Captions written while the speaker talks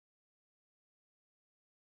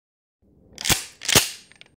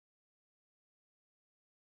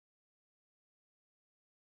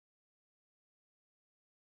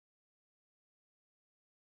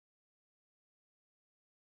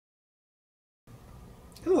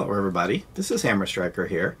Hello everybody, this is Hammer Striker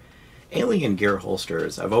here. Alien gear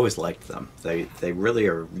holsters, I've always liked them. They really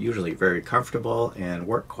are usually very comfortable and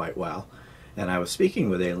work quite well. And I was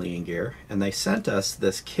speaking with Alien Gear and they sent us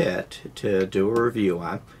this kit to do a review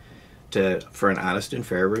on, for an honest and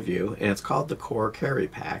fair review, and it's called the Core Carry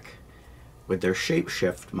Pack with their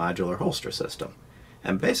ShapeShift modular holster system.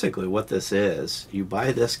 And basically what this is, you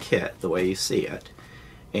buy this kit the way you see it,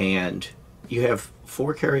 and you have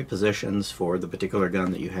 4 carry positions for the particular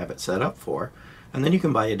gun that you have it set up for, and then you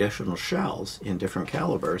can buy additional shells in different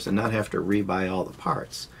calibers and not have to rebuy all the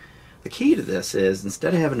parts. The key to this is,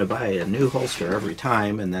 instead of having to buy a new holster every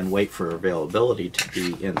time and then wait for availability to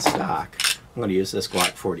be in stock, I'm going to use this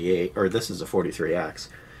Glock 48, or this is a 43X,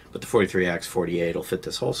 but the 43X 48 will fit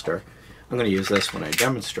this holster. I'm going to use this when I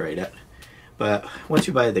demonstrate it. But once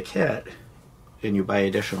you buy the kit, and you buy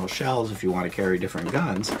additional shells if you want to carry different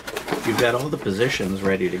guns, you've got all the positions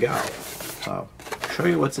ready to go. So I'll show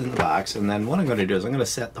you what's in the box, and then what I'm going to do is I'm going to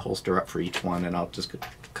set the holster up for each one, and I'll just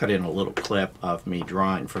cut in a little clip of me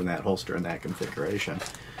drawing from that holster in that configuration.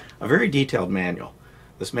 A very detailed manual.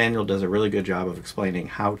 This manual does a really good job of explaining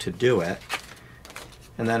how to do it,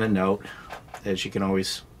 and then a note, as you can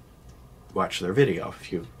always watch their video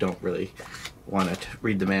if you don't really want to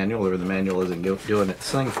read the manual, or the manual isn't doing its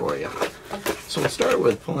thing for you. So we'll start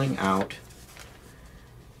with pulling out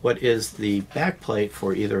what is the back plate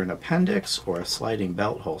for either an appendix or a sliding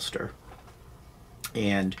belt holster.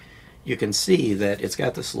 And you can see that it's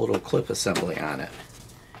got this little clip assembly on it.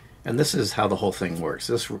 And this is how the whole thing works.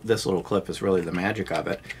 This little clip is really the magic of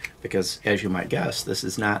it, because as you might guess, this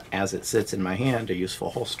is not, as it sits in my hand, a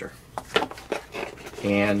useful holster.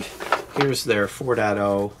 And here's their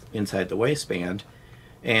 4.0 inside the waistband,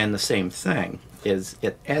 and the same thing is,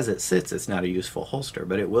 as it sits, it's not a useful holster,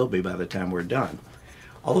 but it will be by the time we're done.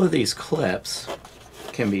 All of these clips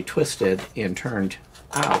can be twisted and turned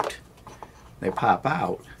out. They pop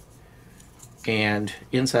out, and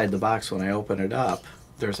inside the box when I open it up,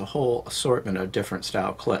 there's a whole assortment of different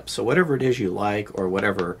style clips. So whatever it is you like, or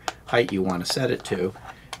whatever height you want to set it to,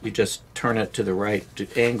 you just turn it to the right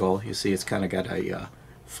angle. You see it's kind of got a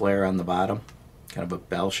flare on the bottom, kind of a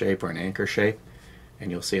bell shape or an anchor shape, and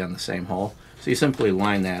you'll see on the same hole. So you simply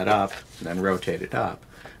line that up and then rotate it up.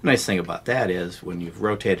 The nice thing about that is, when you've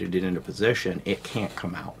rotated it into position, it can't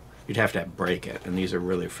come out. You'd have to break it, and these are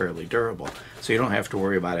really fairly durable. So you don't have to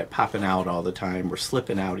worry about it popping out all the time or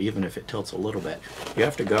slipping out even if it tilts a little bit. You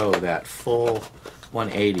have to go that full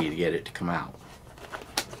 180 to get it to come out,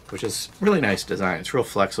 which is really nice design. It's real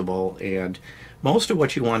flexible, and most of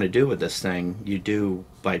what you want to do with this thing, you do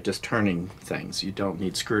by just turning things. You don't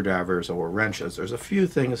need screwdrivers or wrenches. There's a few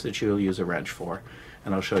things that you'll use a wrench for,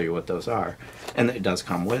 and I'll show you what those are. And it does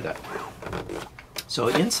come with it. So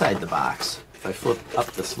inside the box, if I flip up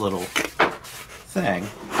this little thing,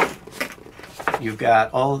 you've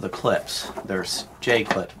got all of the clips. There's J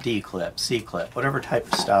clip, D clip, C clip, whatever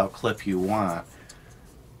type of style clip you want,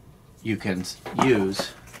 you can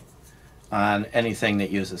use on anything that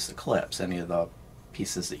uses the clips, any of the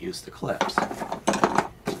pieces that use the clips.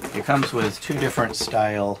 It comes with 2 different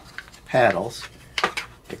style paddles.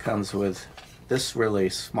 It comes with this really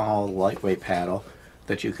small, lightweight paddle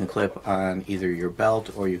that you can clip on either your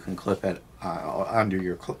belt, or you can clip it under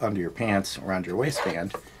your pants, around your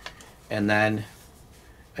waistband, and then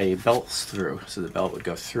a belt through, so the belt would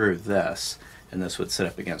go through this, and this would sit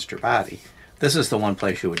up against your body. This is the one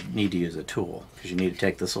place you would need to use a tool, because you need to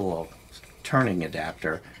take this little turning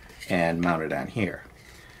adapter and mount it on here.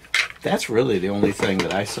 That's really the only thing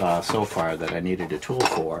that I saw so far that I needed a tool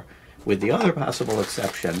for, with the other possible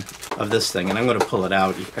exception of this thing. And I'm going to pull it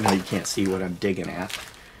out. I know you can't see what I'm digging at,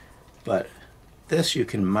 but this you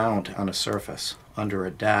can mount on a surface, under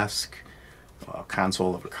a desk, a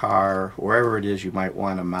console of a car, wherever it is you might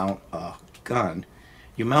want to mount a gun.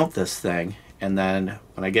 You mount this thing, and then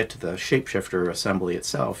when I get to the shapeshifter assembly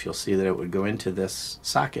itself, you'll see that it would go into this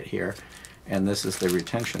socket here, and this is the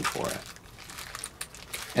retention for it.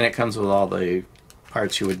 And it comes with all the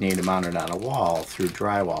parts you would need to mount it on a wall, through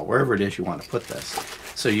drywall, wherever it is you want to put this.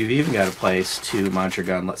 So you've even got a place to mount your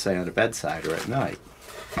gun, let's say on a bedside or at night.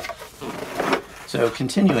 So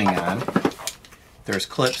continuing on, there's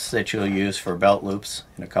clips that you'll use for belt loops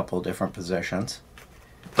in a couple of different positions.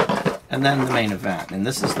 And then the main event, and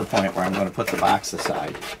this is the point where I'm going to put the box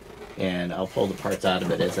aside, and I'll pull the parts out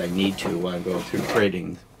of it as I need to while I'm going through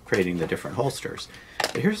creating the different holsters.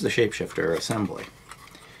 But here's the shapeshifter assembly,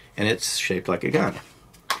 and it's shaped like a gun.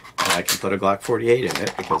 And I can put a Glock 48 in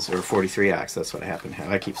it, because they're 43X, that's what I happen to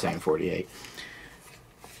have. I keep saying 48.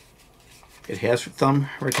 It has thumb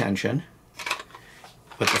retention,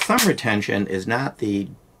 but the thumb retention is not the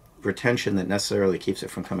retention that necessarily keeps it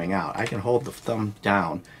from coming out. I can hold the thumb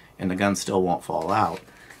down and the gun still won't fall out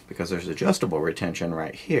because there's adjustable retention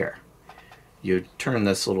right here. You turn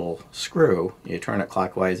this little screw, you turn it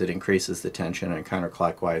clockwise, it increases the tension, and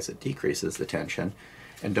counterclockwise, it decreases the tension.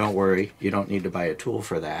 And don't worry, you don't need to buy a tool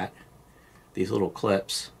for that. These little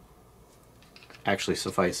clips actually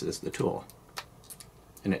suffice as the tool.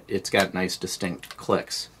 And it's got nice distinct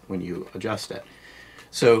clicks when you adjust it.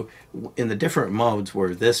 So in the different modes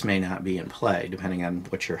where this may not be in play, depending on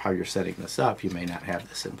how you're setting this up, you may not have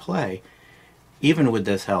this in play. Even with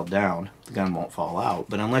this held down, the gun won't fall out,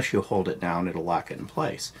 but unless you hold it down, it'll lock it in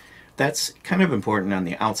place. That's kind of important on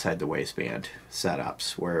the outside the waistband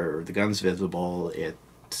setups, where the gun's visible, it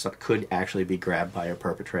could actually be grabbed by a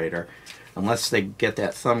perpetrator. Unless they get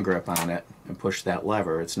that thumb grip on it and push that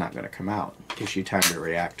lever, it's not going to come out. It gives you time to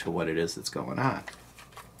react to what it is that's going on.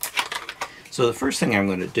 So the first thing I'm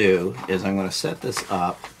going to do is I'm going to set this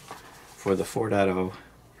up for the 4.0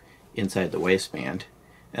 inside the waistband,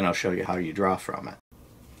 and I'll show you how you draw from it.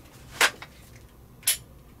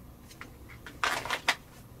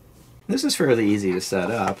 This is fairly easy to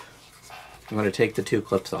set up. I'm going to take the two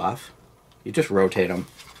clips off. You just rotate them,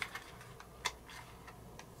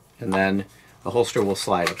 and then the holster will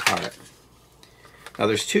slide apart. Now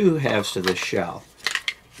there's two halves to this shell.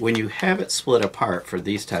 When you have it split apart for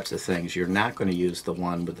these types of things, you're not going to use the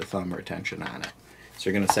one with the thumb retention on it. So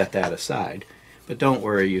you're going to set that aside. But don't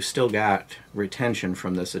worry, you still got retention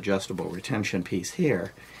from this adjustable retention piece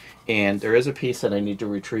here. And there is a piece that I need to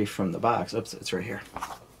retrieve from the box. Oops, it's right here.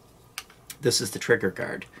 This is the trigger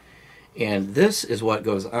guard. And this is what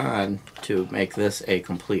goes on to make this a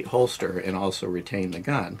complete holster and also retain the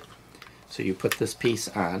gun. So you put this piece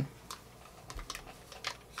on.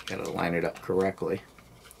 Got to line it up correctly.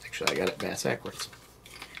 Actually, I got it backwards.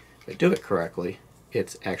 If I do it correctly,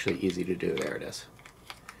 it's actually easy to do. There it is.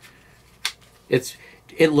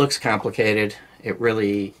 It looks complicated. It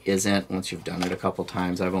really isn't once you've done it a couple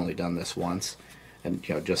times. I've only done this once, and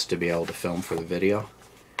just to be able to film for the video.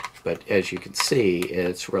 But as you can see,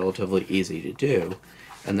 it's relatively easy to do.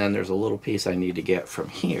 And then there's a little piece I need to get from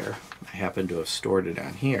here. I happen to have stored it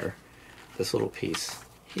on here. This little piece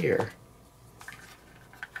here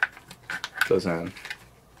goes on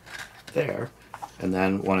there, and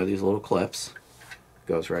then one of these little clips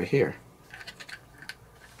goes right here.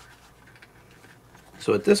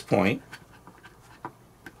 So at this point,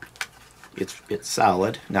 it's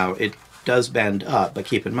solid. Now it does bend up, but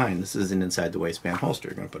keep in mind this is an inside the waistband holster.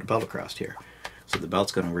 You're going to put a belt across here, so the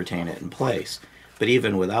belt's going to retain it in place. But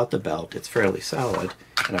even without the belt, it's fairly solid.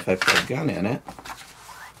 And if I put a gun in it,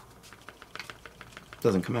 it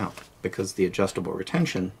doesn't come out because the adjustable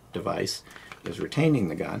retention device is retaining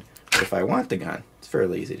the gun. But if I want the gun, it's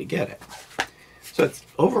fairly easy to get it. So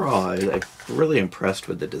overall, I'm really impressed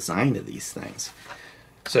with the design of these things.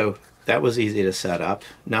 So that was easy to set up.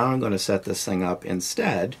 Now I'm going to set this thing up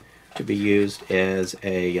instead to be used as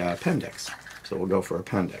a appendix. So we'll go for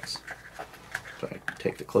appendix. So I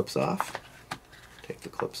take the clips off,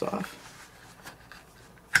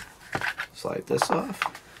 slide this off.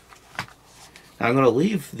 Now I'm going to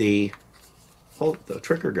leave the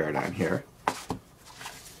trigger guard on here.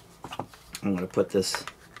 I'm going to put this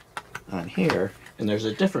on here, and there's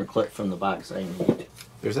a different clip from the box I need.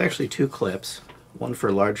 There's actually two clips, one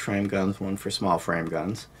for large frame guns, one for small frame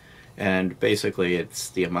guns, and basically it's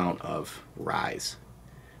the amount of rise,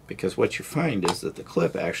 because what you find is that the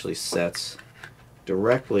clip actually sets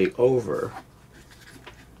directly over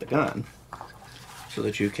the gun so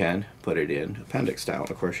that you can put it in appendix style.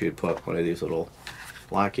 Of course, you'd put one of these little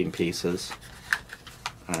locking pieces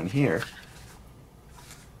on here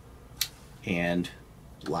and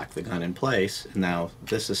lock the gun in place, and now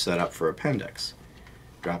this is set up for appendix.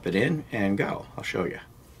 Drop it in and go. I'll show you.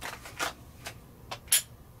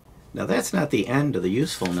 Now that's not the end of the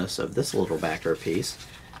usefulness of this little backer piece,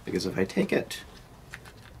 because if I take it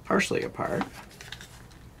partially apart,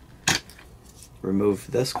 remove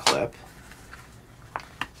this clip,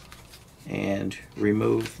 and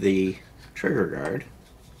remove the trigger guard,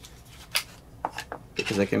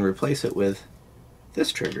 because I can replace it with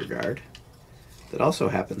this trigger guard that also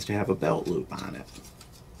happens to have a belt loop on it.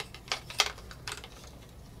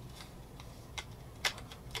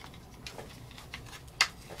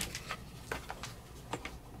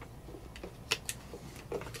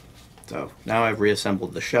 So now I've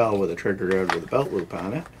reassembled the shell with a trigger guard with a belt loop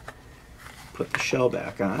on it. Put the shell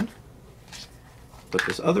back on. Put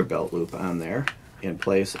this other belt loop on there in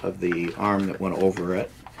place of the arm that went over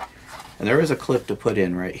it. And there is a clip to put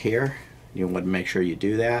in right here. You want to make sure you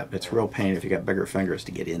do that. It's a real pain if you got bigger fingers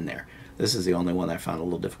to get in there. This is the only one I found a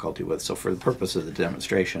little difficulty with, so for the purpose of the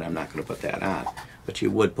demonstration I'm not going to put that on, but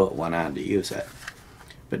you would put one on to use it.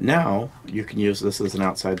 But now you can use this as an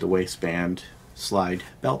outside the waistband slide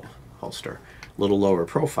belt holster, a little lower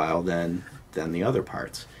profile than the other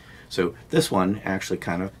parts. So this one actually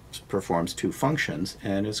kind of performs two functions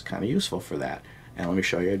and is kind of useful for that. And let me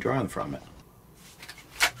show you a drawing from it.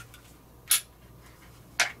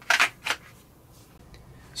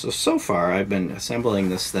 So far I've been assembling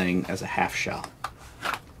this thing as a half shell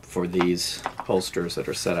for these holsters that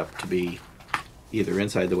are set up to be either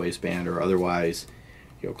inside the waistband or otherwise,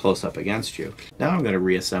 you know, close up against you. Now I'm going to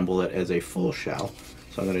reassemble it as a full shell.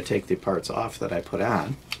 So I'm going to take the parts off that I put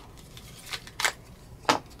on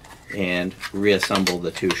and reassemble the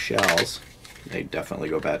two shells. They definitely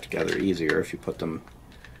go back together easier if you put them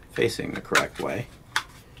facing the correct way.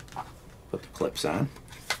 Put the clips on.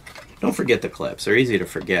 Don't forget the clips. They're easy to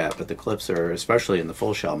forget, but the clips are, especially in the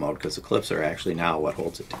full shell mode, because the clips are actually now what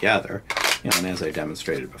holds it together. You know, and as I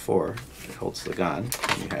demonstrated before, it holds the gun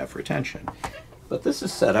and you have retention. But this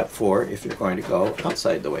is set up for if you're going to go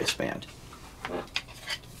outside the waistband.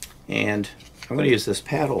 And I'm going to use this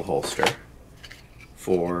paddle holster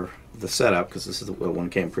for the setup, because this is the one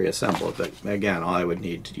came pre-assembled. But again, all I would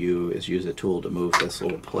need to do is use a tool to move this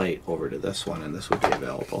little plate over to this one, and this would be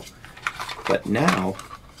available. But now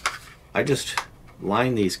I just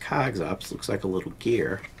line these cogs up, it looks like a little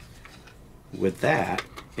gear, with that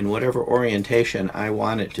in whatever orientation I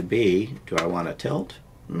want it to be. Do I want to tilt?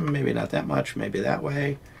 Maybe not that much, maybe that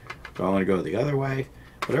way. Do I want to go the other way?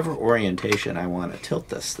 Whatever orientation I want to tilt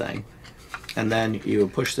this thing. And then you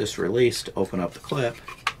push this release to open up the clip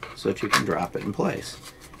so that you can drop it in place.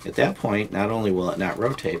 At that point, not only will it not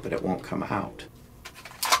rotate, but it won't come out.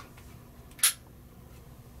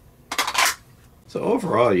 So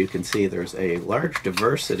overall, you can see there's a large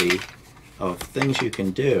diversity of things you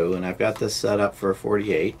can do, and I've got this set up for a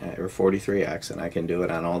 48 or 43X, and I can do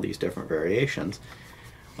it on all these different variations.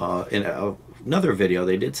 In another video,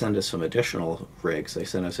 they did send us some additional rigs. They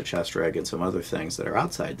sent us a chest rig and some other things that are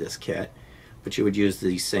outside this kit, but you would use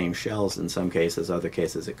these same shells in some cases. Other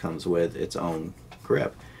cases it comes with its own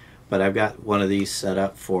grip. But I've got one of these set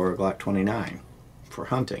up for Glock 29 for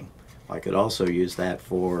hunting. I could also use that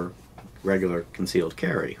for regular concealed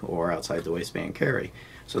carry or outside the waistband carry.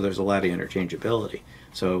 So there's a lot of interchangeability.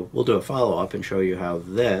 So we'll do a follow-up and show you how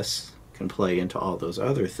this can play into all those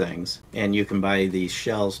other things. And you can buy these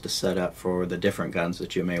shells to set up for the different guns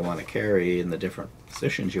that you may want to carry in the different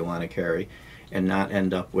positions you want to carry, and not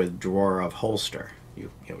end up with drawer of holster.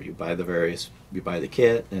 You buy the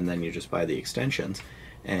kit, and then you just buy the extensions,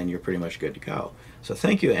 and you're pretty much good to go. So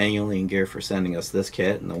thank you, Alien Gear, for sending us this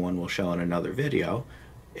kit, and the one we'll show in another video.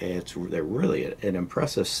 They're really an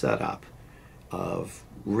impressive setup of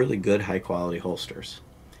really good high quality holsters.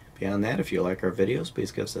 Beyond that, if you like our videos,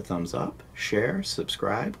 please give us a thumbs up, share,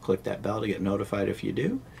 subscribe, click that bell to get notified if you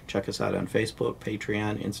do. Check us out on Facebook,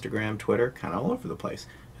 Patreon, Instagram, Twitter, kind of all over the place.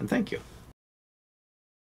 And thank you.